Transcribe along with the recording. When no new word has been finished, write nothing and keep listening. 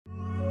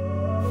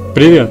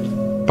Привет!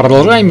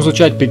 Продолжаем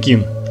изучать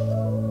Пекин.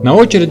 На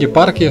очереди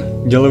парки,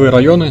 деловые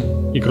районы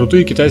и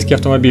крутые китайские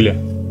автомобили.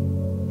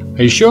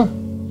 А еще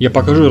я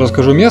покажу и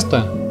расскажу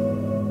место,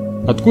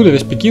 откуда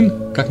весь Пекин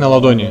как на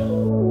ладони.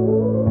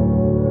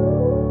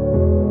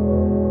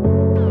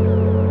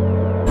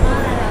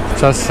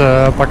 Сейчас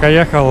пока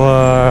ехал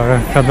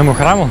к одному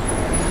храму,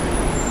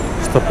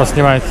 чтобы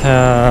поснимать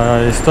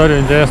историю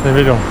интересную,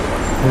 видел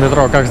в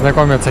метро, как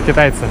знакомятся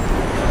китайцы.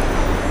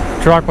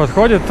 Чувак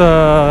подходит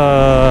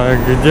к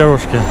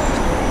девушке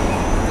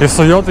и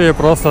сует ей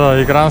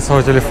просто экран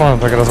своего телефона,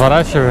 так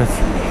разворачивает.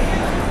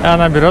 И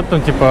она берет,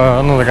 там,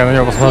 типа, ну, такая на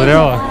него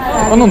посмотрела,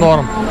 ну,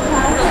 норм.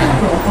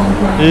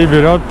 И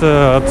берет,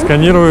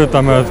 отсканирует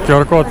там этот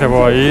QR-код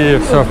его, и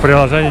все, в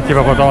приложении,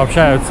 типа, потом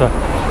общаются.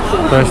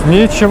 То есть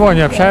ничего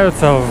не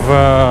общаются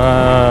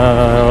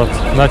в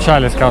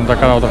начале, скажем так,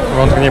 когда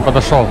он к ней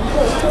подошел.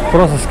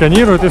 Просто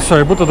сканируют и все,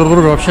 и будто друг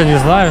друга вообще не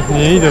знают,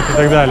 не видят и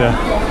так далее.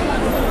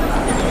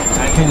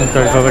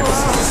 Как-то так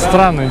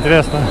странно,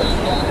 интересно.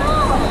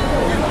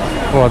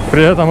 Вот,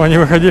 при этом они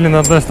выходили на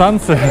одной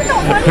станции,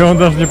 и он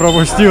даже не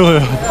пропустил,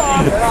 и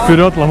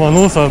вперед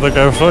ломанулся, она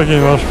такая в шоке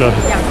немножко.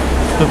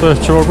 Ну, то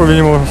есть чуваку,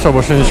 видимо, все,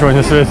 больше ничего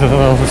не светит,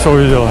 она уже все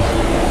увидела.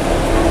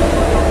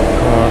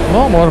 Вот.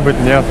 Но, может быть,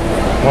 нет.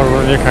 Может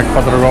быть, у них как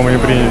по-другому не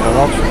принято.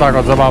 Но, в общем, так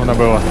вот забавно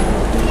было.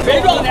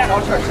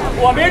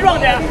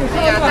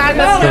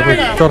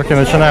 Терки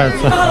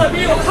начинаются.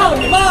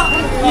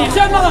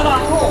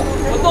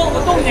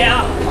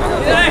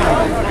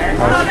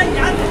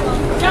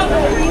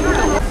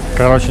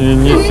 Короче,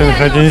 не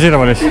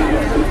синхронизировались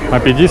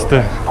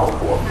мопедисты.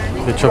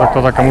 И что-то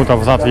кто-то кому-то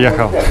в зад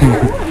въехал.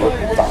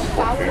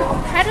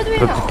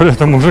 При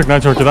этом мужик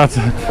начал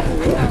кидаться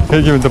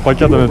какими-то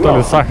пакетами, то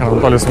ли с сахаром,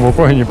 то ли с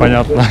мукой,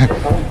 непонятно.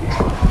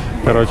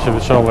 Короче,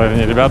 веселые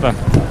они ребята.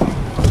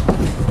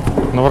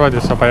 Ну, вроде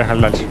все, поехали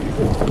дальше.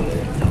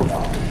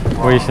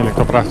 Выяснили,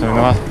 кто прав, кто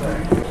виноват.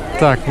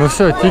 Так, ну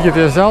все, тикет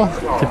я взял.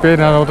 Теперь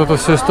надо вот эту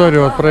всю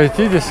историю вот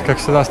пройти здесь, как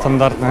всегда,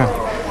 стандартная.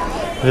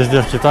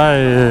 Везде в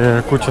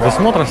Китае куча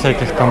досмотров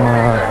всяких там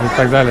и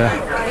так далее.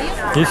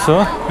 И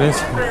все, в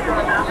принципе,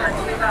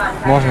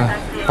 можно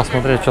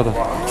посмотреть что-то.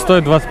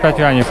 Стоит 25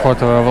 юаней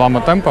вход в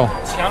Лама Темпл.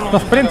 Ну,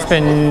 в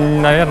принципе,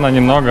 наверное,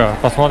 немного.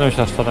 Посмотрим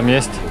сейчас, что там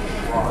есть.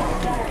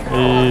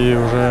 И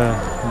уже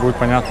будет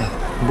понятно,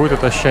 будет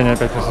это ощущение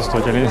опять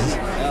присутствовать или нет.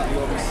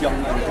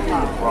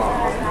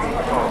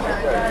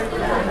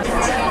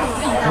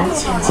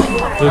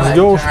 Тут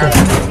девушка.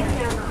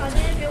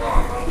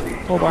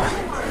 Опа.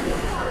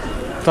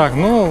 Так,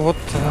 ну вот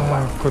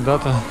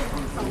куда-то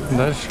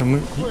дальше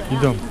мы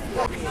идем.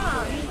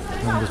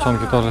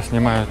 Девчонки тоже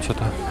снимают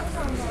что-то,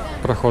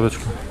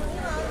 проходочку.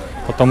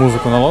 Потом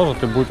музыку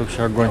наложат и будет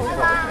вообще огонь.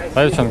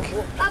 Да, девчонки?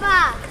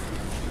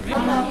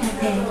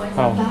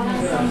 Папа.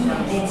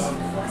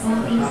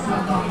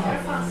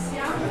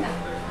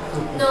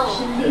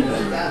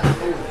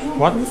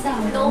 What?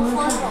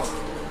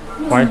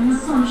 Why?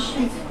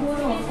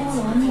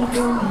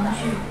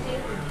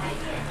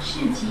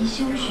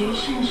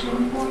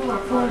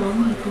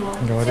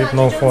 Говорит,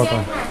 no фото.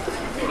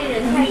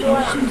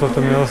 Что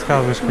ты мне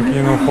рассказываешь,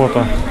 какие no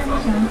фото?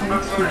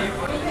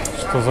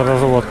 Что за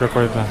развод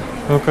какой-то?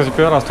 Ну, кстати,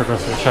 первый раз такое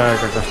встречаю,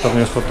 как-то, что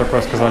мне что-то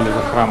такое сказали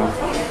из храма.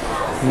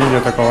 Нигде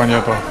такого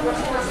нету.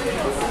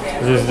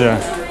 Везде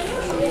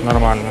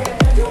нормально.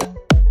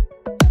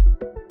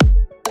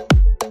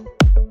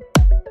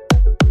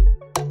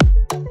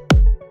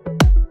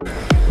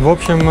 В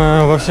общем,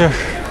 во всех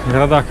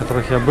городах, в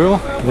которых я был,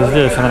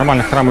 везде все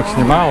нормально, храм их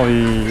снимал,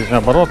 и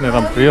наоборот, мне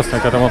там приветственно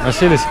к этому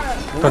относились.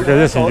 Только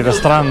здесь какие-то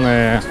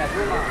странные,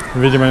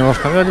 видимо,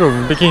 немножко, я говорю,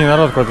 в Пекине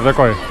народ какой-то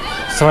такой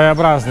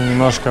своеобразный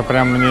немножко,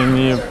 прям мне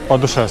не по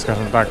душе,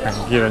 скажем так,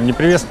 какие-то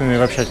неприветственные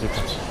вообще какие-то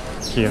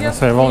такие, на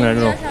своей волне, я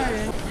говорю,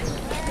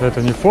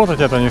 это не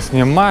фотать, это не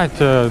снимать,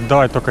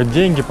 давайте только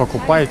деньги,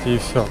 покупайте и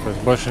все, то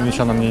есть больше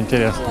ничего нам не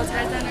интересно,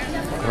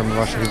 кроме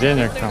ваших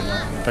денег там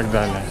и так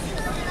далее.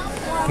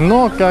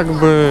 Но как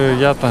бы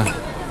я-то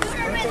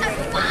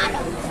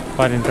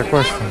парень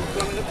такой, что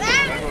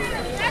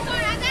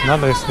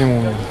надо и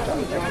сниму.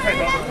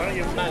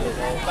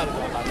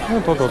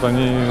 Ну тут вот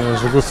они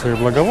жгут свои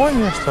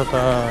благовония,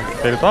 что-то,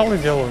 какие-то ритуалы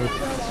делают.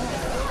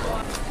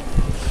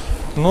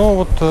 Ну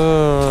вот,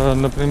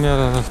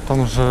 например, в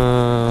том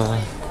же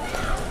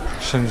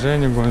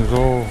Шэньчжэне,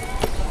 Гуанчжоу,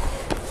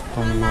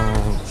 там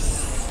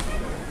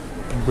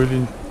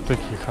были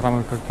такие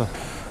храмы как-то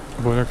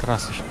более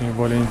красочные,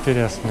 более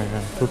интересные.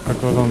 Тут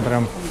какой-то он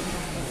прям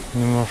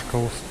немножко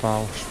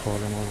устал, что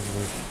ли, может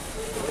быть.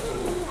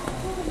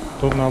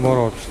 Тут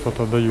наоборот,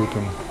 что-то дают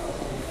им,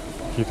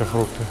 какие-то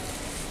фрукты.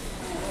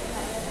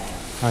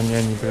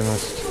 Они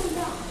приносят.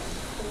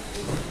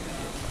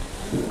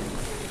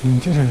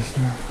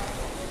 Интересно.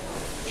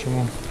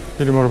 Почему?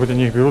 Или, может быть,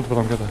 они их берут,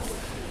 потом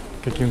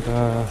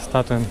каким-то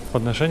статуям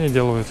подношения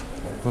делают.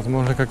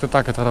 Возможно, как-то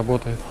так это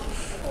работает.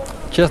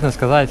 Честно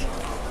сказать,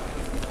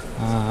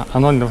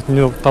 оно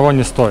того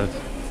не стоит.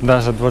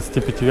 Даже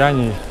 25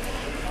 юаней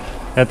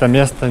это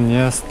место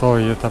не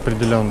стоит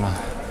определенно.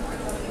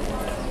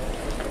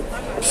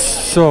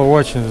 все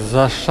очень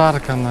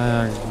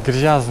зашарканное,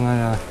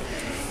 грязное,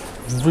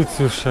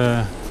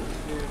 выцвевшее.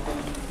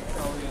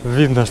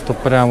 Видно, что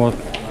прям вот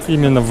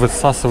именно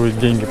высасывают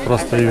деньги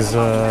просто из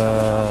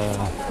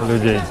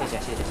людей.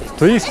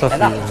 Туристов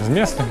и из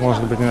местных,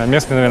 может быть,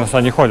 местные, наверное,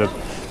 сюда не ходят.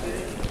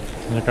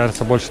 Мне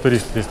кажется, больше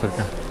туристов здесь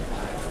только.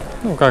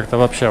 Ну, как-то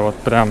вообще вот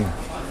прям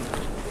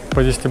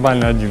по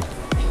 10-бальный 1.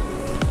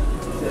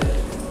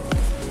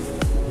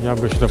 Я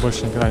бы сюда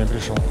больше никогда не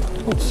пришел.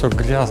 Тут все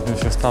грязные,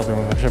 все статуи,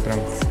 вообще прям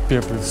в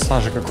пепле, в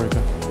саже какой-то.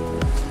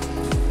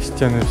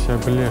 Стены все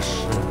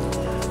облезшие.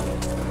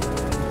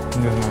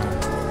 Не знаю.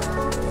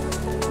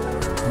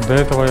 До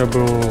этого я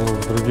был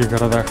в других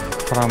городах,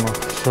 в храмах.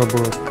 Все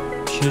было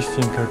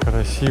чистенько,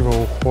 красиво,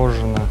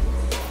 ухожено.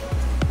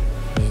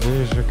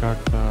 Здесь же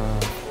как-то...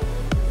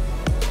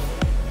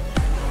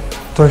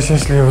 То есть,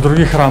 если в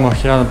других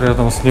храмах я, например,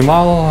 там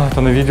снимал, то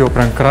на видео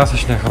прям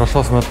красочно,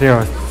 хорошо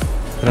смотрелось.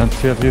 Прям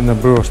цвет видно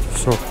было, что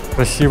все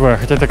красивое.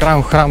 Хотя эти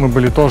храмы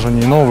были тоже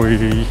не новые,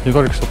 их не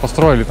только что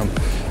построили там.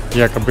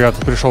 Якобы я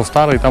тут пришел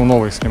старый, там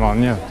новый снимал.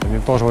 Нет, они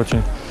тоже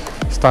очень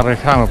старые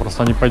храмы,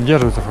 просто они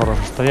поддерживаются в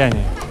хорошем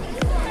состоянии.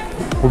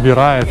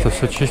 Убирается,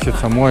 все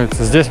чистится,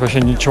 моется. Здесь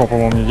вообще ничего,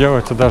 по-моему, не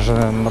делается, даже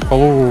на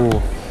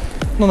полу,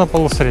 ну на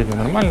полу средний,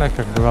 нормально,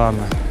 как бы,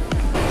 ладно.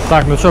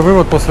 Так, ну что,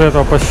 вывод после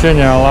этого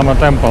посещения Лама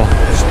Темпл,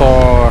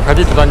 что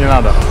ходить туда не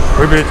надо.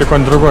 Выберите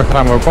какой-нибудь другой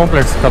храмовый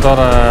комплекс,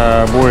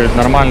 который будет в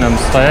нормальном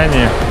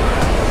состоянии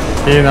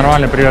и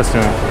нормально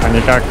приветственно, а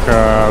не как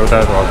вот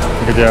это вот,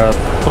 где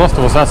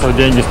просто высасывают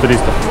деньги с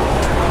туристов.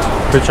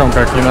 Причем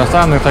как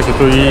иностранных, так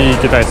и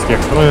китайских.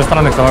 Ну,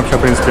 иностранных там вообще,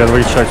 в принципе, я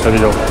 2 человек все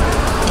видел.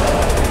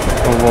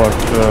 Вот,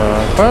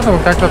 поэтому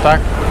как-то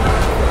так.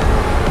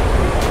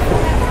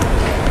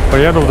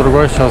 Поеду в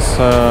другой сейчас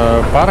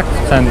парк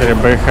в центре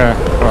Beijing,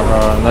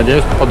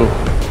 надеюсь, попаду.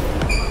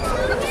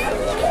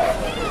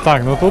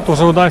 Так, ну тут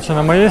уже удача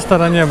на моей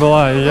стороне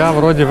была, и я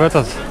вроде в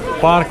этот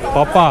парк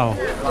попал.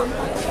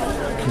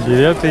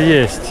 Билеты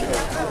есть.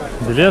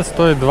 Билет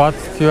стоит 20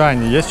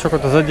 юаней, есть еще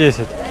какой-то за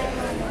 10.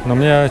 Но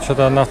мне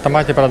что-то на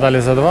автомате продали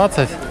за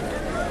 20.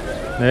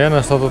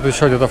 Наверное, что тут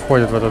еще где-то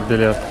входит в этот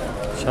билет.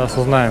 Сейчас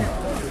узнаем.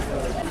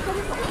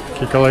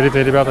 Какие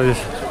колоритные ребята здесь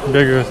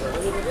бегают.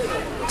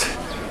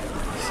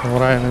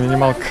 Самураи на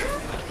минималках.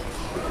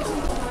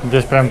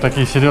 Здесь прям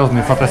такие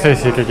серьезные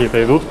фотосессии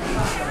какие-то идут.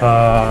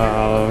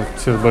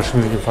 Все с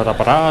большими такими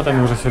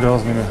фотоаппаратами уже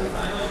серьезными.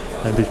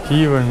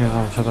 Объективами,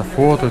 там что-то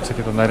фотоются,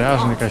 какие-то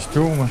наряженные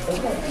костюмы.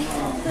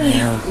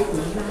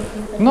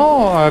 Вот.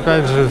 Но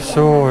опять же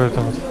все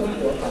это вот.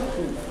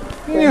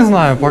 Не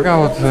знаю,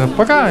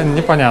 пока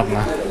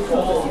непонятно,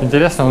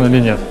 интересно он или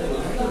нет.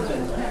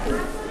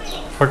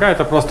 Пока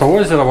это просто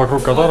озеро,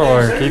 вокруг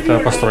которого какие-то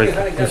постройки,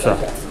 и все.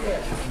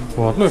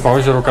 Вот, ну и по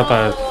озеру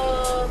катают.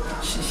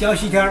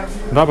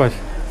 Да, бать?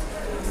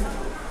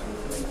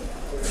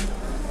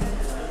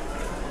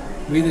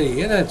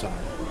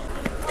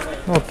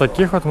 Вот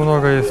таких вот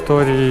много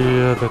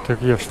историй. Это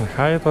такие в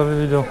Шанхае тоже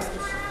видел.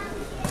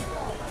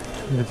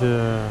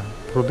 Где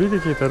пруды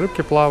какие-то,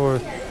 рыбки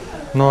плавают.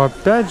 Но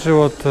опять же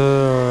вот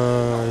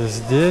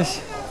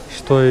здесь,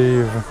 что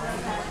и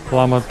в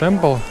Лама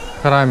Темпл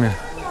храме,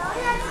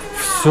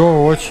 все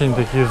очень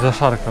такие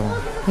зашарканные.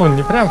 Ну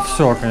не прям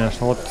все,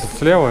 конечно. Вот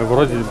слева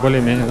вроде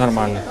более-менее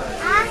нормально.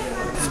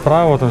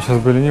 Справа там сейчас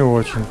были не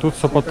очень. Тут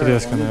все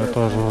потресканное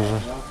тоже уже.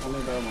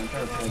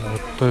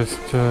 Вот, то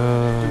есть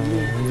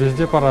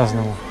везде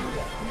по-разному.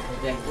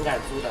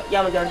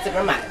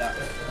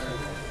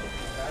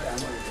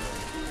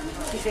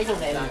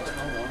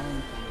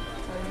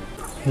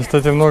 И,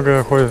 кстати,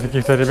 много ходит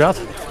каких-то ребят.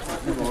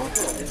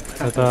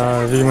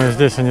 Это, видимо,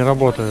 здесь они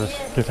работают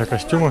в каких-то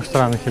костюмах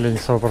странных или они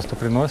с собой просто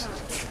приносят.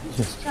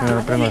 Нет,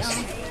 наверное, приносят.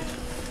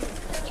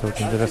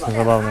 Что-то интересное,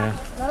 забавное.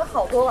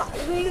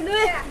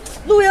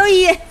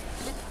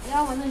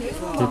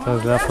 Какие-то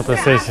для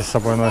фотосессий с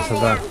собой носят,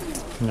 да.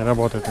 Не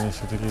работают они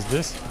все-таки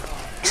здесь.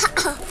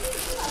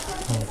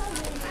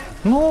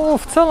 Ну,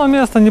 в целом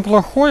место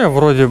неплохое,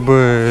 вроде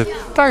бы.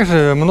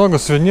 Также много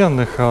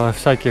сувенирных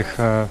всяких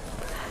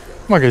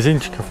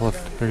магазинчиков. Вот,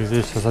 как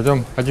здесь сейчас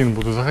зайдем. Один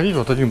буду заходить,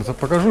 вот один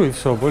покажу и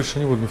все. Больше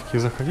не буду ни в какие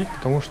заходить,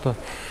 потому что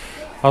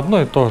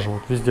одно и то же.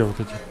 Вот везде вот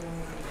эти,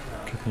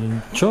 как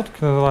они,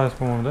 четки называются,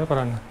 по-моему, да,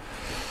 правильно?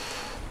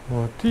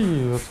 Вот,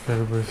 и вот как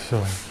бы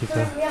все.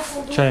 Какие-то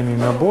чайные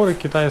наборы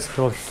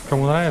китайские, вот,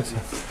 кому нравится,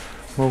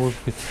 могут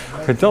быть.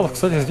 Хотя,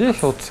 кстати, здесь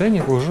вот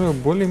ценник уже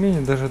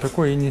более-менее даже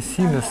такой и не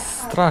сильно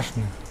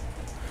страшный,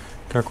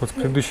 как вот в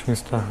предыдущих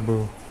местах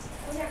был.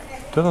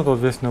 Вот этот вот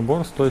весь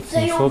набор стоит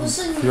 700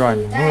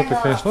 юаней. Ну, это,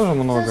 конечно, тоже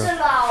много,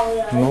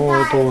 но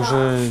это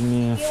уже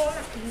не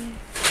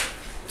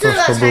то,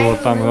 что было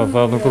там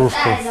за одну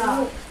кружку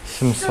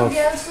 700.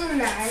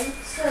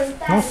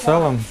 Ну, в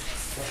целом,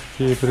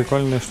 такие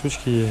прикольные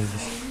штучки есть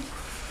здесь.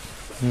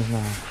 Не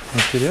знаю,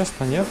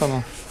 интересно, нет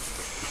оно.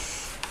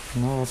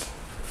 Ну вот.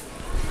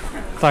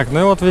 Так, ну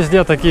и вот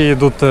везде такие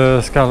идут,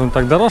 скажем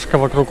так, дорожка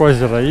вокруг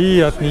озера, и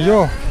от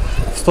нее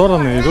в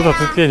стороны идут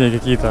ответвления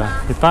какие-то.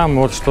 И там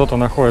вот что-то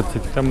находится,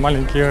 какие-то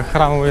маленькие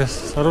храмовые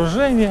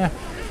сооружения.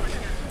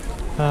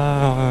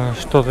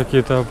 что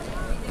какие-то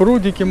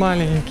прудики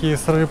маленькие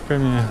с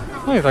рыбками,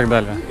 ну и так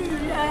далее.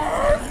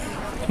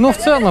 Но в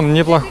целом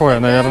неплохое,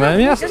 наверное,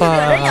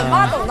 место.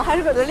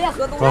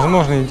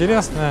 Возможно,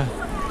 интересное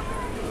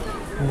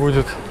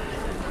будет.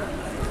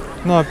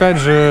 Но опять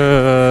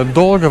же,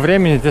 долго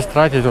времени здесь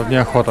тратить вот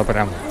неохота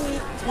прям.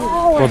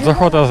 Вот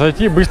захота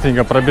зайти,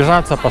 быстренько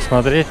пробежаться,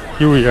 посмотреть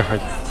и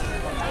уехать.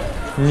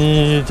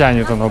 Не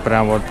тянет оно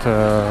прям вот,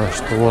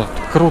 что вот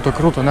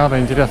круто, надо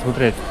интересно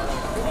смотреть.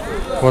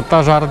 Вот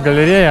та же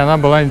арт-галерея, она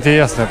была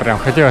интересная прям.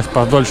 Хотелось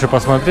подольше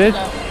посмотреть.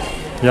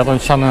 Я там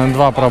часа, наверное,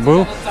 2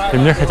 пробыл, и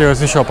мне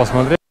хотелось еще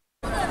посмотреть.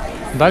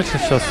 Дальше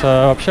сейчас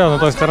вообще на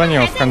той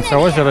стороне, вот в конце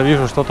озера,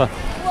 вижу что-то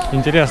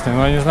интересное.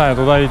 Но я не знаю,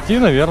 туда идти,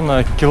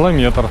 наверное,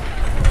 километр.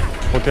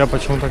 Вот я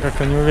почему-то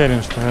как-то не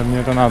уверен, что мне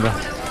это надо.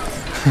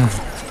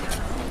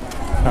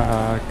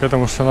 К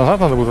этому все назад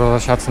надо будет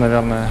возвращаться,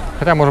 наверное.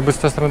 Хотя, может быть, с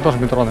той стороны тоже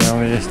метро,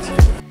 наверное, есть.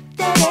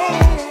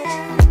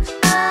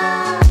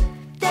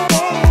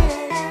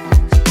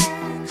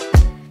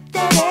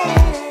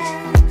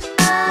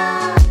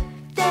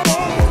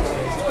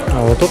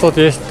 Вот тут вот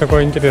есть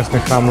такой интересный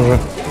храм уже.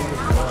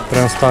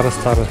 Прям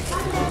старый-старый.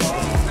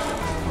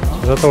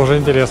 Это уже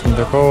интересно.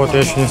 Такого вот я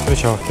еще не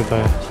встречал в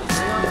Китае.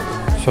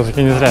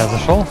 Все-таки не зря я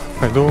зашел.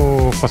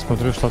 Пойду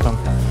посмотрю, что там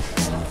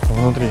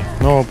внутри.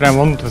 Но прям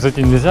внутрь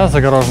зайти нельзя,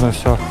 загорожено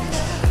все.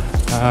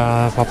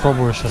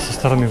 Попробую сейчас со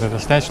стороны это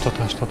снять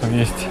что-то, что там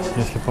есть,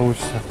 если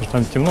получится. Потому что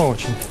там темно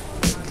очень.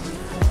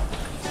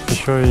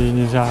 Еще и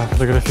нельзя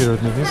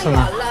фотографировать,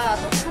 написано.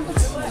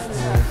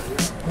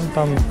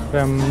 Там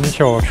прям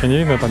ничего вообще не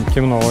видно, там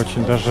темно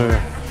очень, даже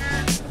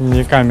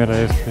не камера,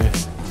 если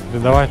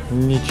передавать,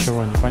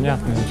 ничего не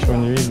понятно, ничего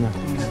не видно.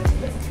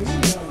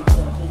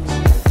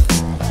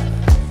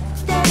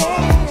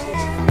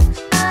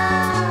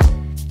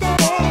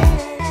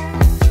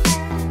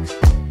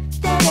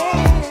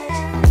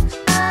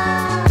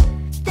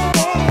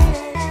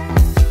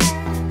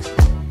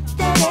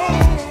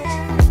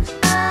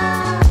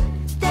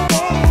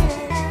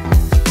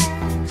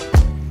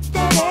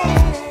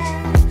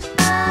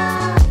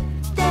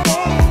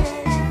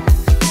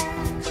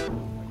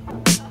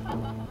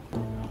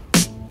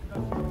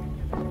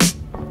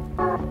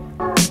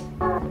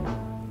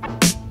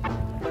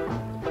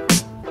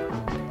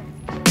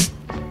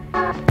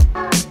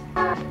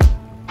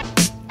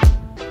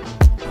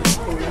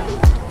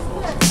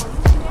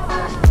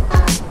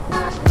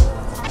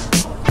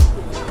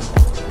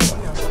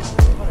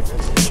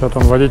 Что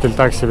там водитель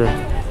так себе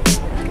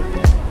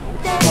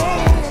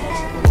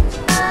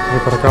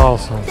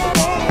припарковался.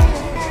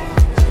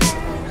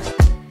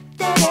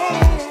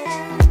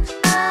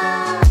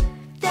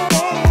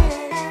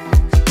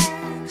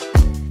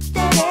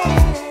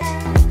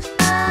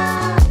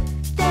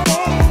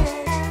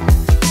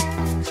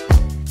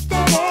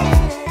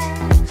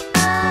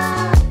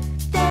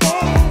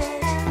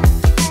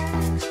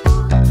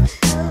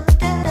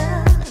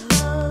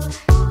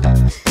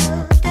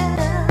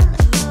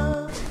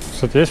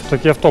 Кстати, есть вот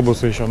такие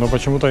автобусы еще, но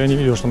почему-то я не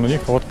видел, что на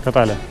них кого-то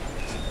катали.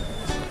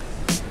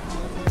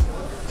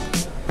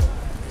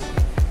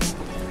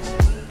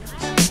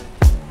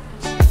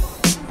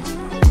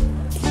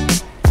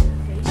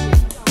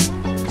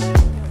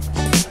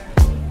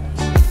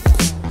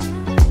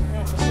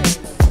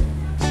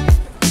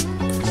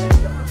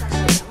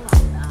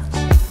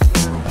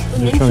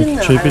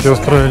 Девчонки чаепитие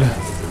устроили.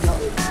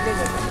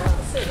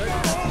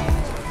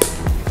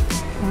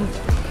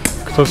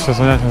 Кто-то все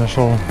занятия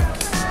нашел.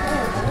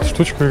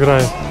 Штучку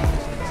играет.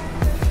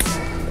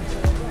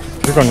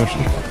 Прикольная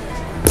штучка.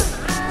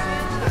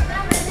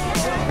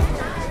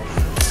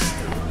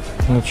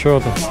 Ну чё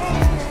ты?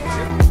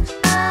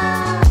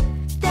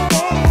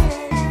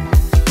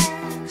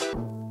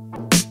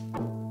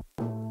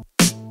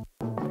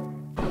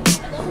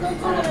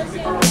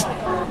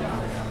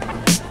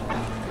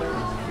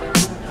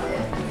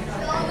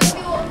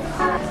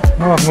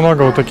 Ну вот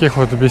много вот таких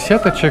вот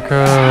беседочек,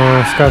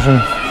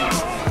 скажем,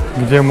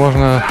 где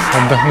можно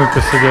отдохнуть,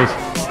 посидеть.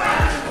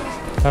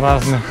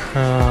 Разных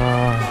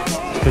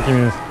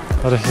такими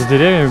с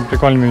деревьями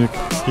прикольными,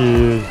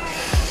 и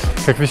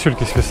как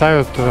висюльки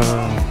свисают,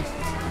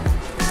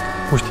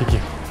 кустики,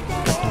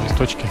 такие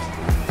листочки.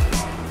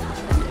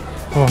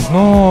 Вот.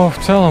 Но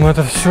в целом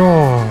это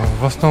все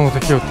в основном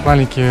такие вот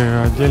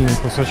маленькие отдельные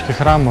кусочки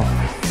храмов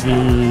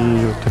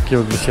и вот такие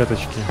вот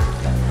беседочки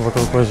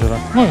вокруг озера.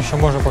 Ну еще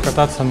можно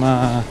покататься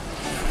на,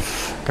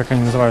 как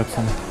они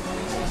называются,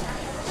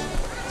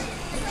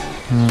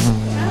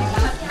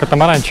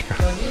 катамаранчиках.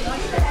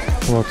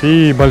 Вот,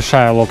 и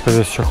большая лодка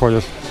здесь еще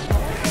ходит.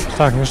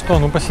 Так, ну что,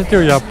 ну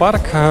посетил я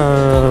парк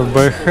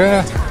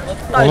БХ.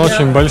 Он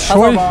очень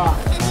большой.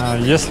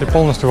 Если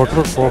полностью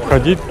вокруг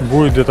обходить,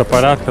 будет где-то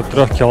порядка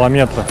 3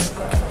 километров.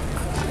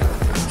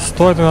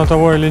 Стоит оно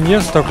того или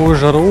нет в такую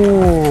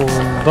жару?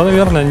 Да,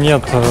 наверное,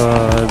 нет.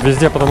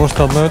 Везде, потому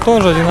что одно и то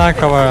же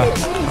одинаковое.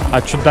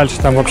 А чуть дальше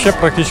там вообще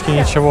практически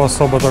ничего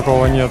особо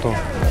такого нету.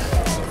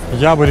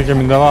 Я бы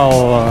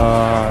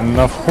рекомендовал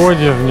на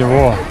входе в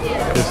него,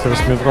 если вы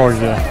с метро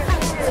где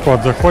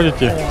вход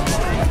заходите,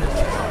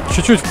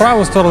 чуть-чуть в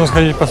правую сторону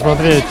сходить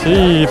посмотреть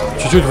и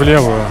чуть-чуть в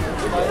левую.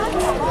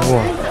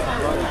 Вот.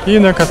 И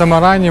на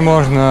катамаране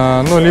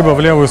можно, ну, либо в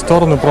левую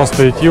сторону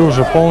просто идти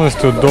уже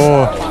полностью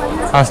до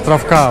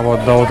островка,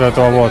 вот до вот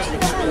этого вот,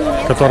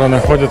 который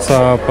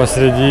находится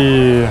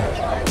посреди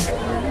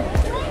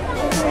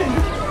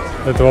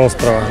этого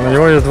острова. На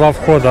него есть два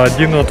входа.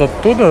 Один вот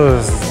оттуда,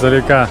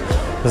 сдалека,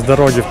 с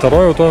дороги,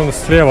 второй вот он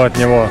слева от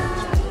него.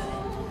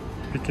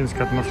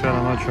 Пекинская атмосфера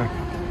ночью.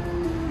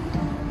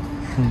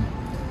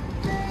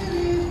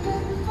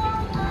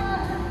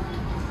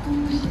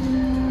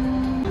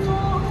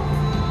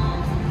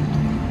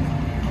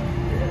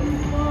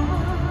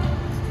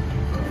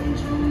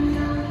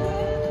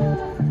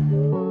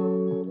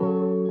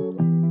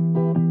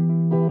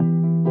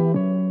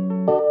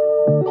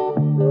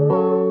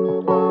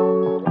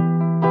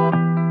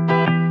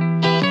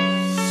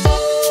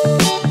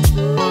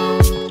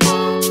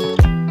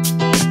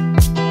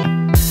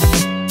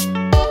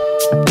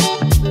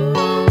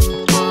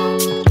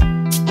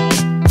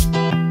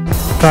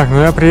 Так,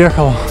 ну я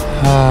приехал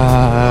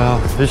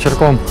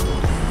вечерком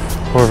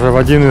уже в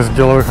один из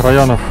деловых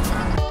районов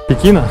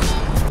Пекина.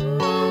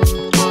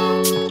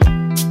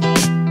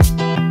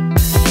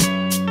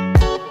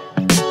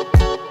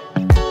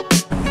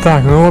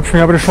 Так, ну в общем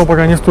я пришел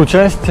пока не в ту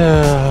часть,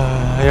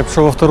 я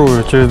пришел во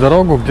вторую, через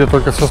дорогу, где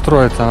только все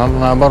строится,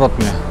 наоборот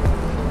мне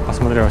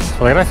посмотрелось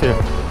фотографии.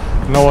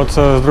 Но вот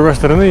с другой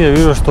стороны я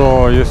вижу,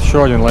 что есть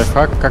еще один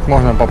лайфхак, как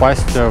можно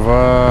попасть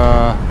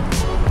в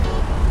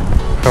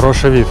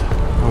хороший вид.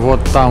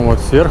 Вот там вот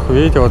сверху,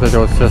 видите, вот эти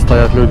вот все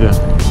стоят люди.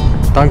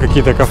 Там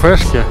какие-то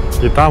кафешки,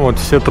 и там вот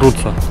все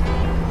трутся.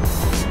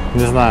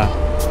 Не знаю,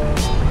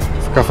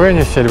 в кафе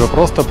они все, либо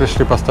просто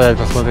пришли постоять,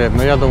 посмотреть.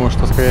 Но я думаю,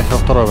 что, скорее всего,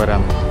 второй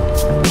вариант.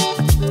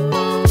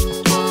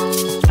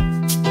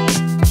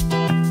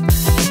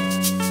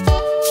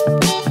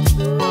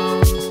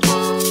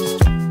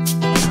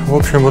 В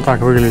общем, вот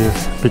так выглядит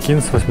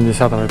Пекин с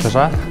 80-го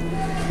этажа.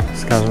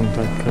 Скажем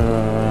так,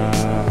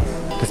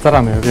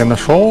 рестораны я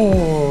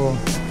нашел.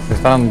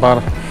 Ресторан,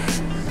 бар,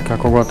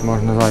 как угодно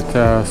можно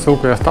назвать.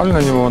 Ссылку я оставлю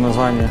на него,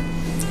 название.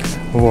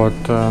 Вот.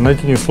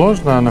 Найти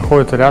несложно.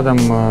 Находится рядом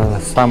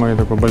с самой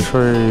такой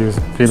большой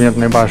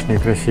приметной башней,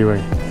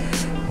 красивой.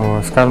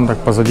 Вот. Скажем так,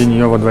 позади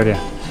нее во дворе.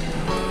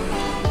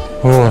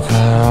 Вот.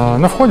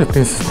 На входе, в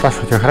принципе,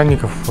 спрашивайте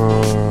охранников,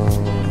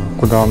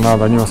 куда вам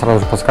надо. Они вам сразу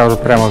же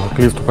подскажут прямо к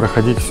лифту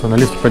проходить. Все, на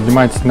лифте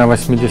поднимаетесь на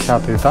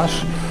 80-й этаж.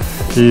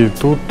 И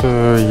тут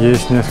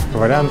есть несколько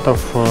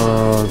вариантов.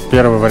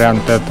 Первый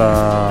вариант —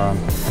 это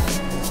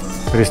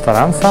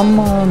ресторан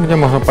сам, где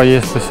можно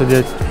поесть,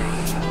 посидеть.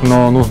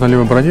 Но нужно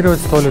либо бронировать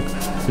столик,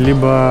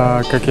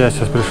 либо, как я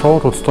сейчас пришел,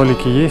 тут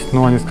столики есть,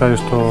 но они сказали,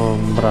 что,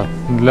 брат,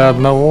 для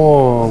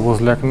одного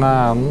возле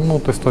окна, ну,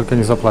 ты столько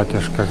не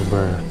заплатишь, как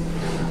бы.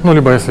 Ну,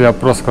 либо если я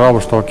просто сказал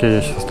бы, что окей,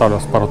 я сейчас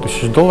оставлю пару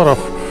тысяч долларов,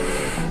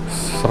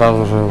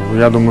 сразу же,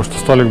 я думаю, что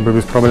столик бы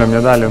без проблем мне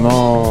дали,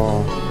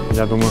 но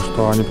я думаю,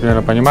 что они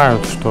примерно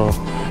понимают, что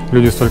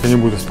люди столько не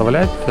будут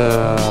оставлять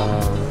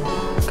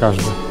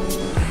каждый.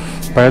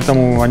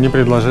 Поэтому они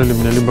предложили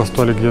мне либо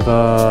столик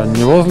где-то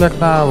не возле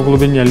окна в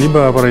глубине,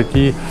 либо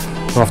пройти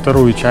во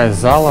вторую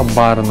часть зала,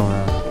 барную.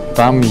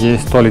 Там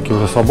есть столики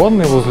уже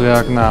свободные возле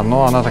окна,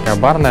 но она такая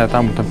барная,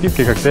 там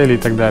напитки, коктейли и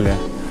так далее.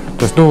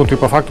 То есть, ну, ты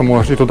по факту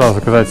можешь и туда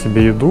заказать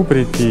себе еду,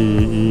 прийти,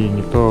 и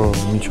никто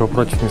ничего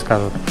против не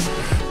скажет.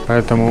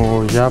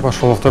 Поэтому я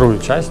пошел во вторую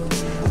часть.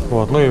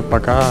 Вот, ну и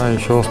пока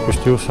еще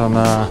спустился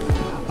на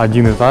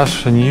один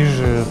этаж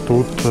ниже,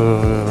 тут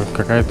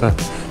какая-то,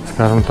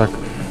 скажем так,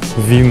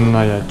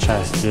 винная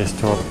часть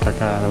есть, вот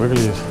такая она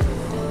выглядит.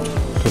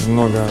 Тут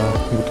много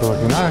бутылок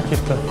вина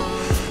каких-то,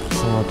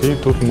 вот, и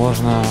тут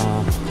можно,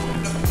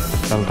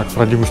 скажем так,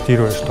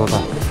 продегустировать что-то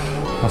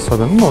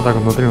особенно. Ну, вот так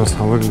вот внутри у нас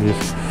выглядит.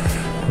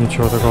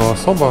 Ничего такого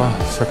особого,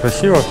 все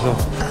красиво, все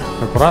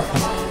аккуратно.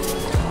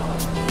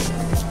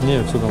 Не,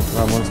 отсюда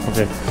туда можно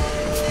смотреть.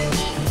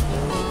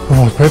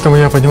 Вот, поэтому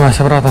я поднимаюсь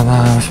обратно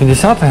на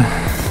 80-е.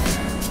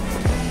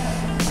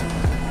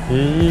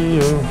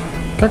 И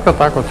как-то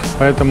так вот.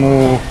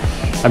 Поэтому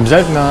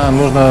обязательно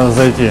нужно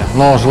зайти.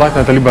 Но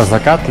желательно это либо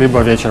закат, либо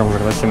вечером уже,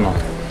 когда темно.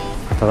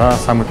 Тогда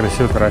самый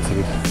красивый открывается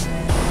вид.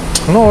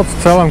 Ну вот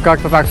в целом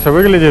как-то так все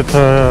выглядит.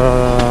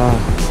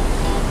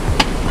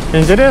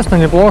 Интересно,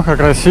 неплохо,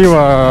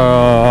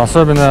 красиво.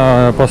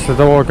 Особенно после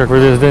того, как вы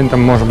весь день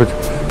там, может быть,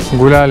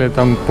 гуляли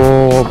там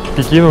по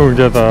Пекину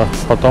где-то,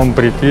 потом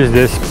прийти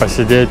здесь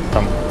посидеть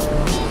там,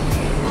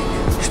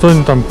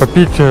 что-нибудь там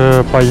попить,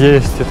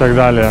 поесть и так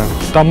далее.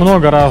 Там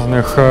много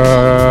разных,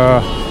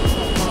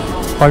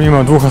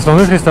 помимо двух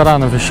основных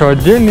ресторанов, еще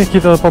отдельных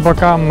какие-то по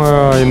бокам,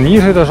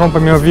 ниже этажом,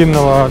 помимо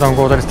винного, там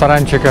какого-то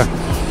ресторанчика.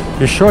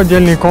 Еще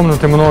отдельные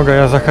комнаты много,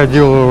 я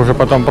заходил уже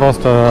потом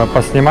просто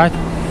поснимать,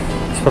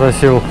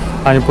 спросил,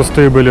 они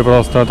пустые были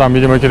просто, там,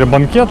 видимо, какие-то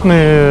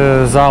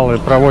банкетные залы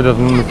проводят,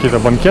 ну, какие-то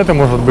банкеты,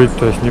 может быть,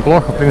 то есть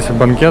неплохо, в принципе,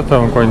 банкет,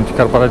 какой-нибудь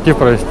корпоратив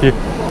провести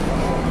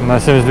на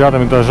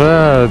 79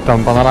 этаже,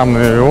 там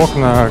панорамные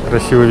окна,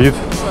 красивый вид,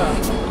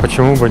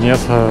 почему бы нет,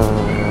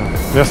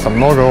 места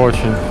много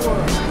очень.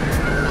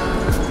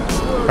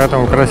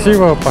 Поэтому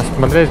красиво,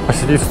 посмотреть,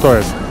 посидеть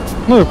стоит.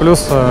 Ну и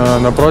плюс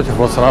напротив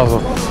вот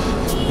сразу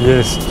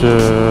есть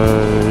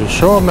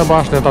еще одна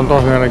башня, там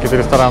тоже, наверное, какие-то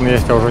рестораны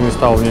есть, я уже не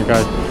стал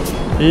вникать.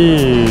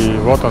 И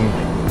вот он,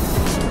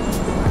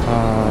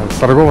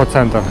 торговый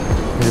центр,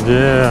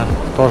 где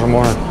тоже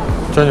можно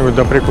что-нибудь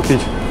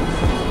доприкупить,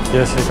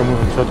 если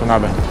кому-то что-то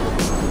надо.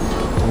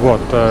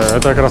 Вот,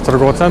 это как раз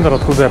торговый центр,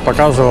 откуда я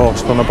показывал,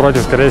 что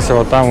напротив, скорее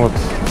всего, там вот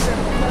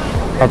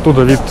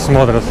оттуда вид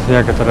смотрят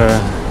некоторые.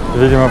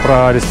 Видимо,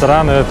 про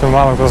рестораны это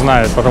мало кто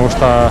знает, потому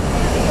что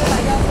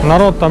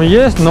народ там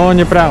есть, но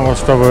не прям вот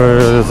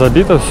чтобы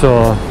забито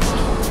все.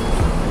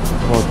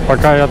 Вот,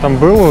 пока я там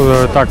был,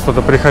 так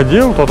кто-то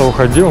приходил, кто-то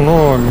уходил,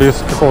 но без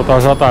какого-то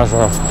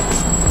ажиотажа.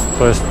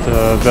 То есть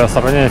для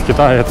сравнения в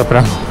Китае это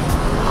прям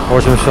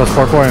очень все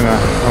спокойно,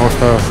 потому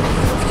что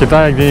в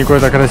Китае, где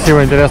какое-то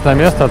красивое, интересное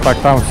место, так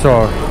там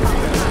все,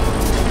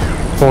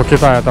 пол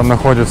Китая там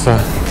находится,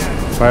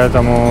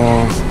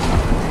 поэтому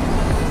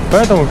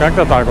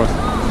как-то так вот.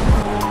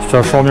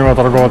 Сейчас шел мимо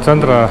торгового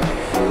центра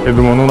и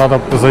думаю, ну надо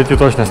зайти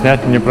точно,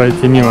 снять, не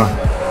пройти мимо.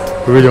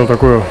 Увидел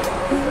такую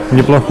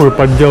неплохую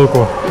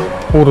подделку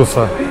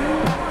Уруса.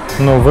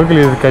 Но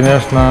выглядит,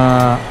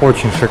 конечно,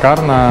 очень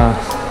шикарно.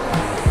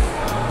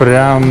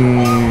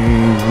 Прям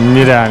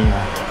нереально.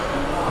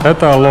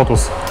 Это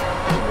Lotus.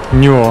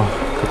 Neo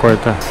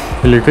какой-то.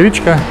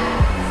 Электричка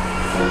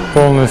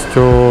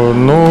полностью.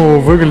 Ну,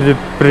 выглядит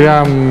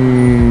прям,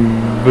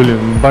 блин,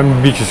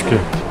 бомбически.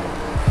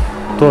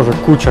 Тоже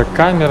куча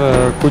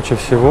камер, куча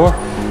всего.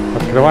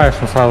 Открываешь,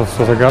 он сразу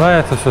все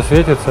загорается, все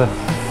светится.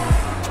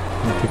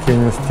 Вот такие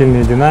у него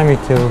стильные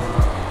динамики.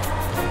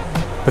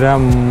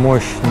 Прям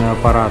мощный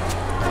аппарат.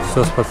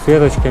 Все с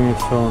подсветочками,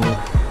 все.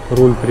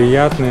 Руль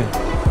приятный.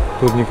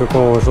 Тут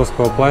никакого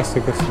жесткого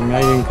пластика, все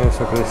мягенькое,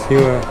 все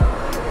красивое.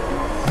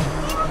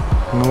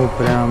 Ну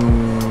прям,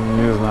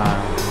 не знаю,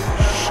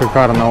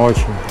 шикарно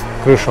очень.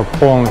 Крыша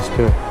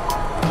полностью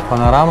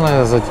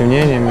панорамная, с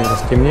затемнениями,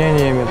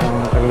 растемнениями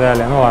там, и так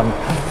далее. Ну ладно,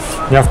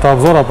 не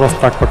автообзор, а просто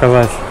так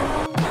показать.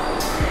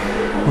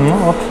 Ну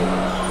вот,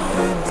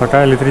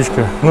 такая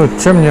электричка. Ну,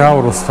 чем не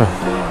Аурус-то?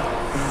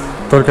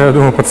 Только, я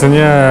думаю, по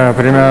цене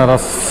примерно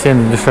раз в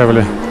 7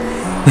 дешевле.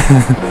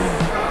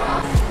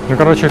 Ну,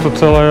 короче, тут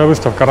целая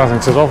выставка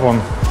разных цветов. Вон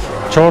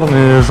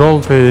черные,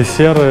 желтые,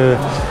 серые,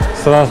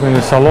 с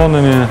разными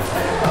салонами.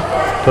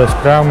 То есть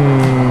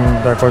прям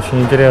так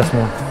очень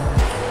интересно.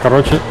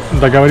 Короче,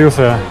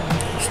 договорился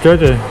с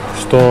тетей,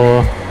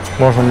 что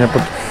можно мне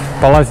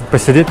полазить,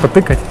 посидеть,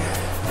 потыкать.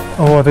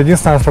 Вот,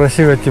 единственное,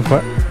 спросила,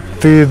 типа,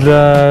 ты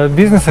для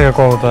бизнеса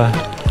какого-то?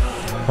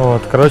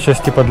 Вот, короче,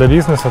 если типа для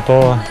бизнеса,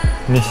 то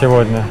не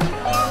сегодня.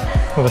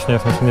 Ну, точнее,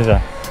 в смысле,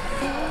 нельзя.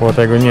 Вот,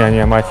 я говорю,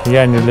 не, мать,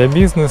 я не для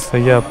бизнеса,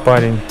 я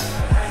парень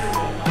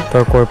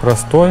такой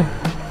простой.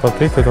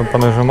 Потыкать, там,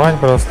 понажимать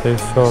просто и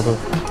все тут.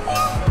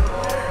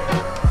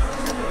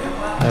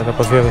 Эта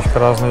подсветочка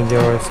разная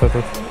делается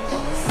тут.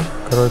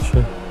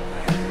 Короче,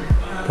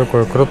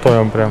 такой крутой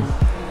он прям.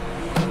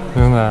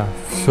 Не знаю,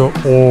 все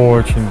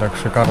очень так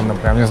шикарно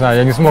прям. Не знаю,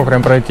 я не смог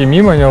прям пройти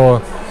мимо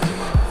него,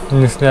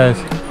 не снять.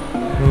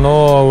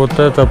 Но вот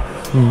это,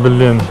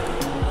 блин,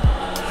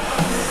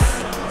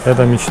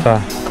 это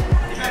мечта.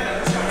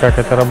 Как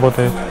это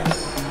работает?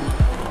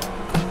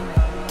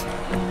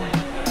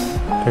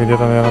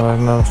 Где-то, наверное,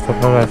 надо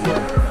что-то нажать.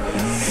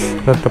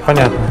 Это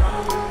понятно.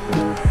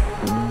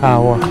 А,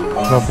 вот,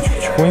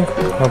 кнопочка чпуньк,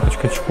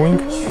 кнопочка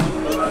чпуньк.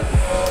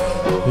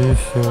 И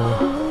все.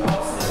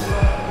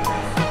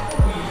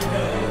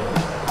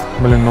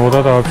 Блин, ну вот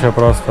это вообще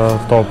просто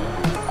топ.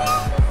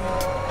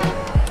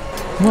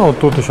 Ну вот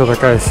тут еще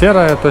такая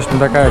серая, точно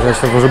такая же. Я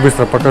сейчас уже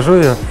быстро покажу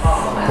ее.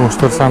 Потому что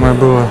то же самое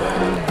было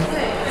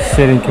с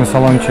сереньким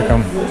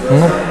салончиком.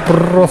 Ну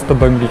просто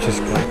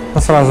бомбически.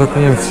 Ну, сразу к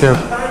ним все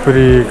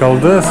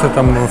приколдесы,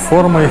 там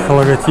форма их,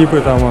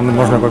 логотипы, там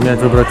можно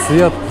поменять, выбрать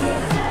цвет.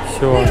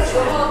 Все.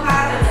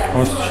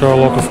 Вот еще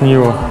Lotus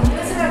Neo.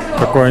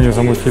 Такой они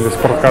замутили,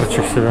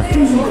 спорткарчик себе.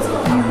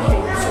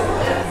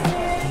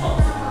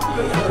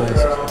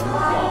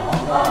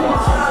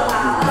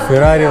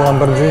 Феррари,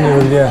 Ламборджини,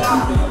 вы где?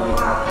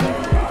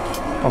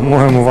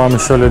 По-моему, вам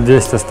еще лет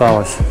 10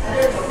 осталось.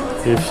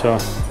 И все.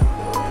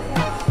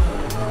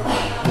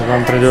 И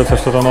вам придется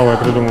что-то новое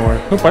придумывать.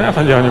 Ну,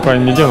 понятное дело, никуда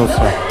не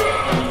денутся.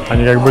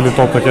 Они как были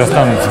топ, так и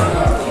останутся.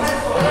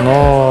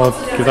 Но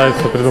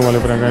китайцы придумали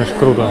прям, конечно,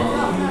 круто.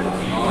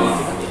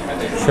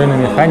 Еще и на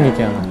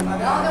механике она.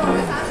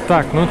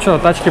 Так, ну что,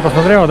 тачки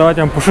посмотрел,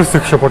 давайте я вам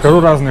пушистых еще покажу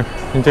разных,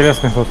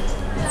 интересных тут.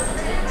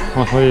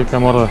 Вот, смотрите,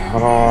 морда.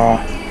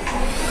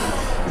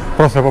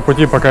 Просто по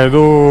пути, пока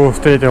иду,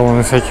 встретил он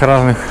из всяких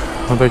разных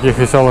вот таких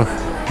веселых.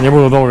 Не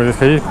буду долго здесь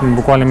ходить,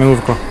 буквально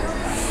минутку.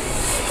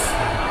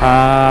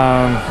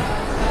 По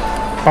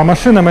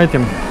машинам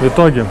этим в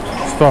итоге,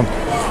 что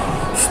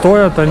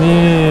стоят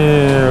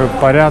они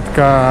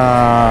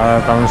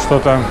порядка, там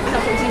что-то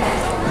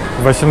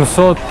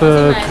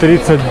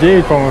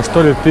 839, по-моему,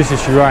 что ли, тысяч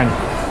юань.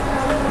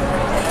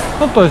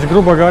 Ну, то есть,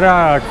 грубо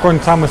говоря,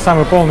 какой-нибудь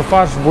самый полный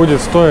фарш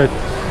будет стоить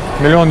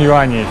 1 000 000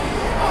 юаней.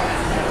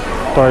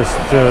 То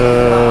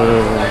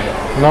есть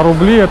на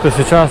рубли это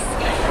сейчас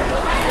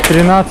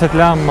 13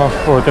 лямов,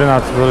 ой,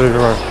 13,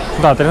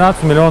 да,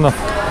 13 миллионов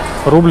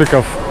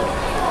рубликов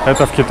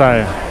это в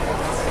Китае.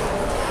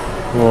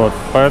 Вот,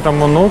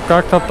 поэтому, ну,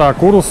 как-то так.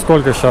 Курс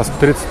сколько сейчас?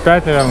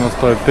 35, наверное,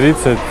 стоит,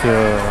 30, ну,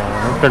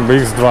 как бы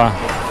x2.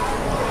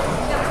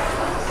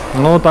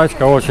 Ну,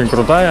 тачка очень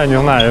крутая, не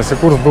знаю, если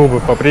курс был бы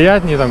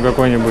поприятнее, там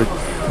какой-нибудь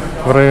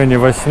в районе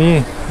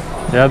 8,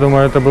 я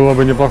думаю, это было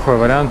бы неплохой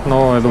вариант,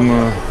 но, я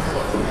думаю,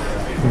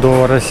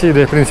 до России,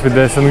 да и, в принципе,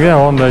 до СНГ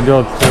он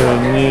дойдет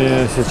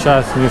не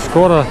сейчас, не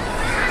скоро,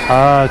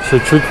 а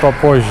чуть-чуть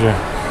попозже.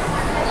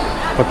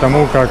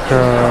 Потому как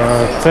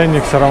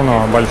ценник все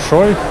равно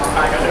большой,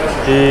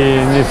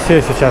 и не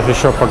все сейчас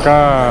еще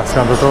пока,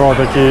 скажем, у кого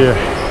такие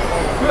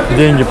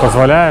деньги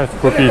позволяют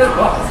купить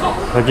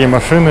такие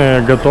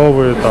машины,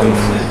 готовые там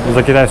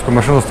за китайскую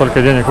машину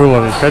столько денег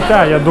выложить.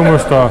 Хотя я думаю,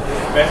 что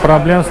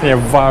проблем с ней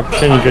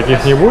вообще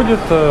никаких не будет,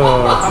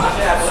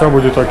 все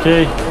будет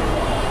окей.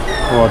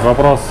 Вот,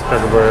 вопрос как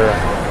бы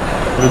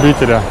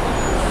любителя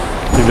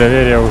и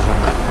доверия уже,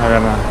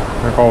 наверное,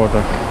 какого-то.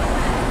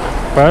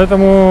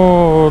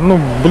 Поэтому, ну,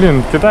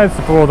 блин, китайцы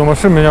по поводу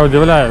машин меня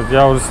удивляют.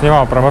 Я уже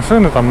снимал про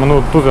машины, там,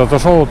 ну, тут я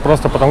зашел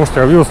просто потому, что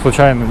я увидел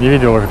случайно, не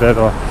видел их до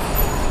этого,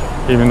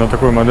 именно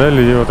такую модель,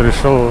 и вот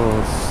решил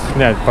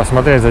снять,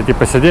 посмотреть, зайти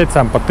посидеть,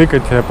 сам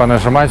потыкать,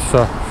 понажимать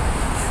все,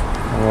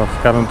 вот,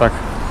 скажем так,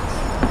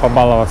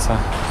 побаловаться.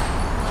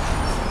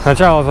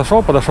 Сначала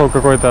зашел, подошел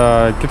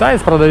какой-то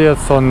китаец-продавец,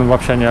 он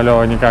вообще не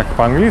алло никак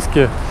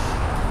по-английски.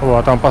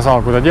 Вот, он позвал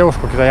какую-то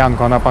девушку,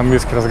 китаянку, она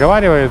по-английски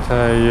разговаривает,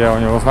 и я у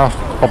него узнал, что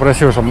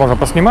попросил, чтобы можно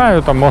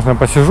поснимаю, там можно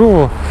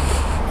посижу.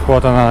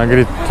 Вот она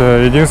говорит,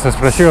 единственное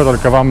спросила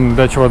только, вам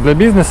для чего, для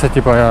бизнеса,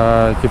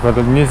 типа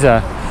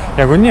нельзя.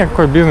 Я говорю, нет,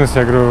 какой бизнес,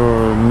 я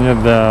говорю, не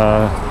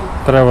для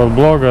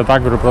travel-блога,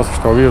 так говорю, просто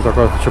что увидел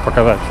такое, хочу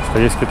показать, что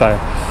есть в Китае.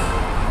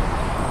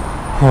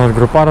 Вот,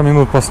 говорю, пару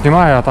минут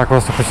поснимаю, а так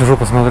просто посижу,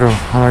 посмотрю.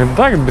 Она говорит,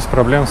 да, без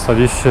проблем,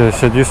 садись,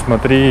 сиди,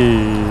 смотри,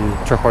 и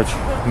что хочешь,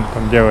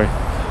 там делай.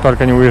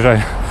 Только не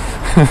уезжай.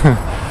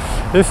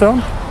 И все.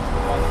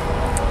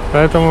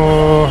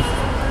 Поэтому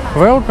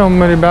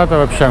welcome, ребята,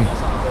 вообще.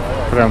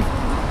 Прям.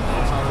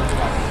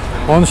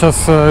 Он сейчас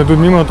идут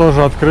мимо,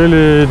 тоже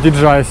открыли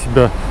DJI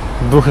себе.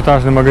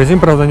 Двухэтажный магазин,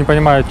 правда, не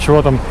понимаю,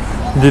 чего там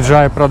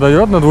DJI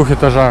продает на 2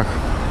 этажах.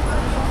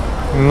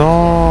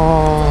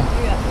 Но...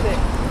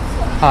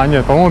 А,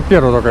 нет, по-моему,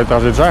 первый только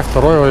этаж DJI,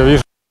 второй я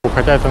вижу.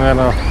 Хотя это,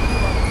 наверное,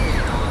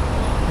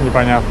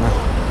 непонятно.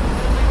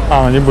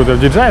 Не буду в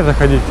DJI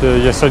заходить,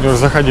 я сегодня уже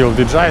заходил в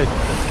DJI.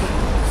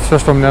 Все,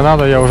 что мне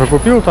надо, я уже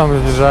купил там в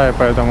DJI,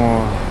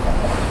 поэтому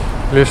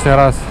лишний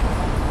раз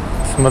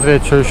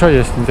смотреть, что еще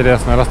есть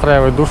интересное,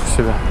 расстраивать душу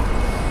себе.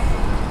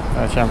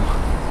 Зачем?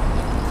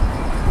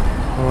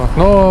 Вот.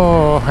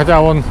 Но,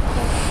 хотя вон,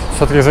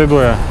 все-таки зайду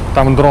я,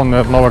 там дрон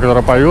новый,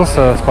 который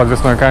появился с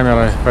подвесной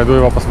камерой, пойду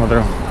его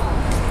посмотрю,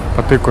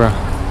 потыкаю,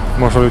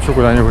 может улечу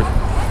куда-нибудь.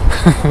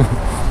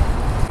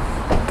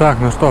 Так,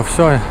 ну что,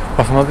 все,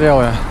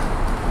 посмотрел я.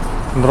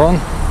 Дрон.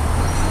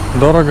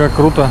 Дорого,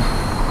 круто.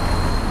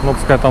 Ну,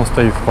 пускай там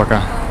стоит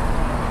пока.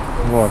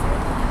 Вот.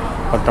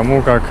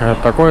 Потому как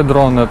такой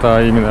дрон,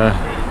 это именно,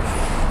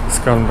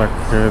 скажем так,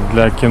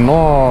 для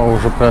кино,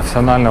 уже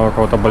профессионального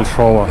какого-то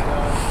большого.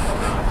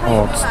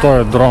 Вот.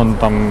 Стоит дрон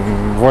там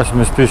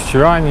 80 тысяч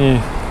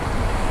юаней.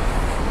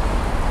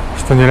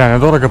 Что нереально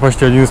дорого,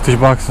 почти 11 тысяч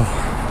баксов.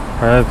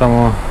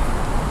 Поэтому,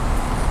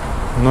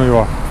 ну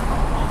его.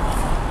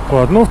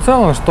 Вот. Ну, в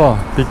целом, что?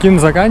 Пекин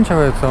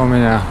заканчивается у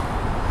меня.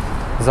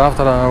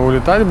 Завтра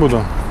улетать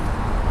буду.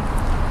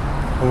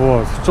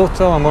 Вот. Что в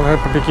целом можно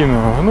по Пекину?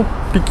 Ну,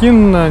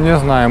 Пекин, не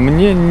знаю,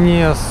 мне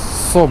не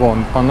особо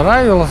он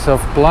понравился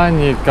в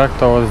плане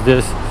как-то вот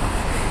здесь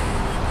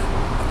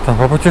там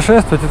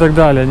попутешествовать и так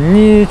далее.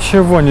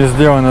 Ничего не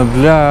сделано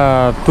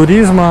для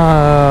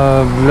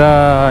туризма,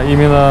 для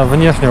именно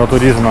внешнего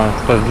туризма,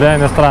 то есть для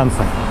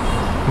иностранцев.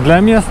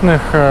 Для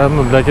местных,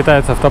 ну, для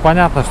китайцев-то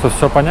понятно, что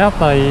все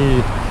понятно и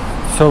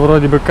все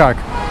вроде бы как.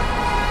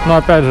 Но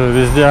опять же,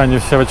 везде они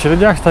все в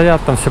очередях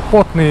стоят, там все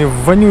потные,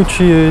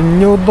 вонючие,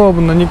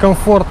 неудобно,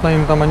 некомфортно,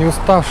 им там они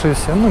уставшие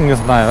все, ну не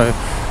знаю,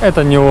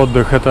 это не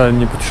отдых, это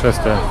не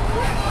путешествие.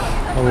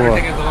 Вот.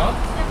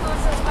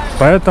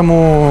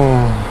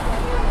 Поэтому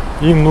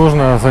им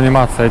нужно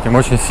заниматься этим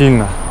очень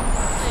сильно,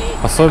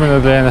 особенно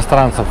для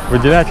иностранцев,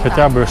 выделять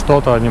хотя бы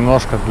что-то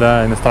немножко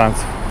для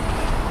иностранцев,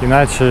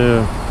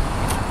 иначе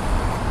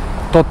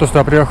тот, кто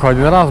сюда приехал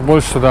один раз,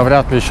 больше сюда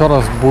вряд ли еще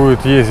раз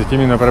будет ездить.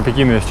 Именно про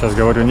Пекин я сейчас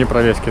говорю, не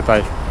про весь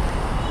Китай.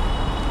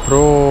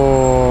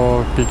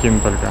 Про Пекин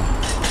только.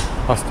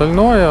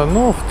 Остальное,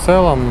 ну, в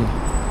целом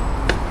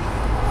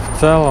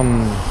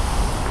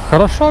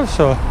хорошо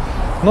все.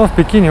 Но в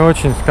Пекине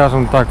очень,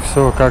 скажем так,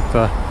 все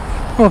как-то,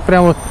 ну,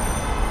 прям вот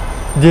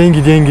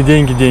деньги.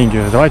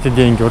 Давайте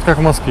деньги. Вот как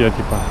в Москве,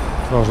 типа.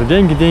 Тоже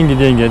деньги,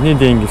 одни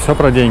деньги, все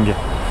про деньги.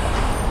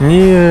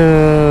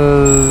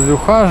 Не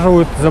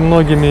ухаживают за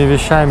многими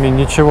вещами,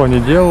 ничего не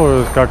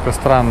делают, как-то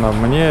странно,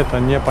 мне это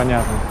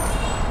непонятно.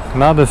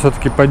 надо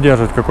все-таки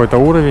поддерживать какой-то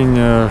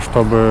уровень,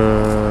 чтобы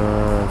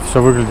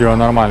все выглядело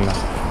нормально.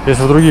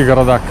 Если в других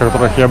городах, в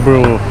которых я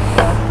был,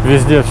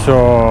 везде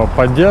все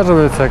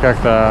поддерживается,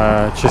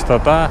 как-то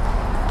чистота,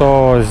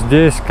 то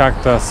здесь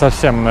как-то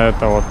совсем на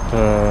это вот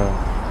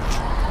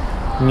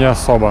не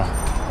особо.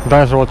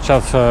 Даже вот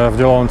сейчас в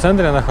деловом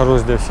центре я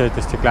нахожусь, где все эти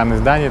стеклянные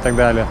здания и так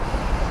далее.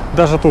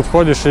 Даже тут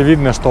ходишь и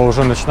видно, что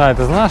уже начинает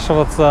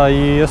изнашиваться,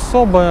 и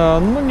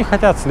особо не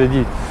хотят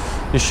следить.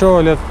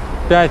 Еще лет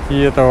 5,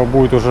 и этого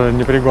будет уже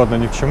непригодно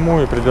ни к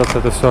чему, и придется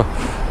это все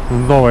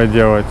новое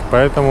делать.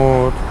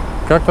 Поэтому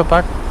как-то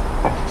так.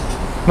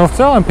 Но в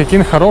целом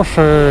Пекин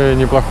хороший,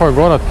 неплохой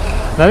город.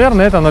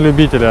 Наверное, это на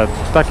любителя.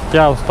 Так как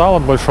я устал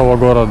от большого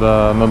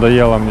города,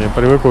 надоело мне,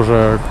 привык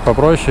уже к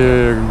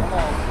попроще,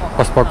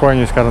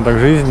 поспокойнее, скажем так,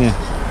 жизни.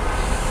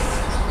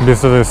 Без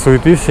этой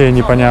суеты всей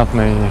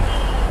непонятной.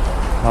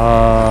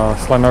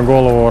 Сломя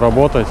голову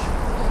работать.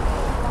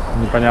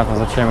 Непонятно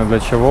зачем и для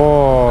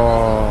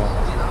чего.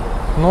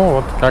 Ну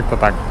вот как-то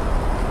так.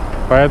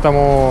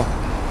 Поэтому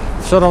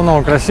все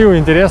равно красивый,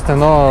 интересный,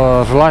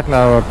 но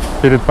желательно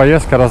перед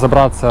поездкой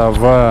разобраться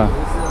в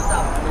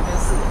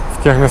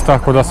тех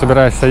местах, куда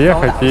собираешься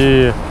ехать,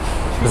 и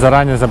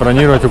заранее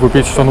забронировать и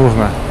купить, что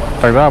нужно.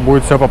 Тогда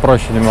будет все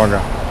попроще немного.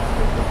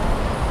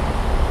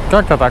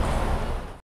 Как-то так.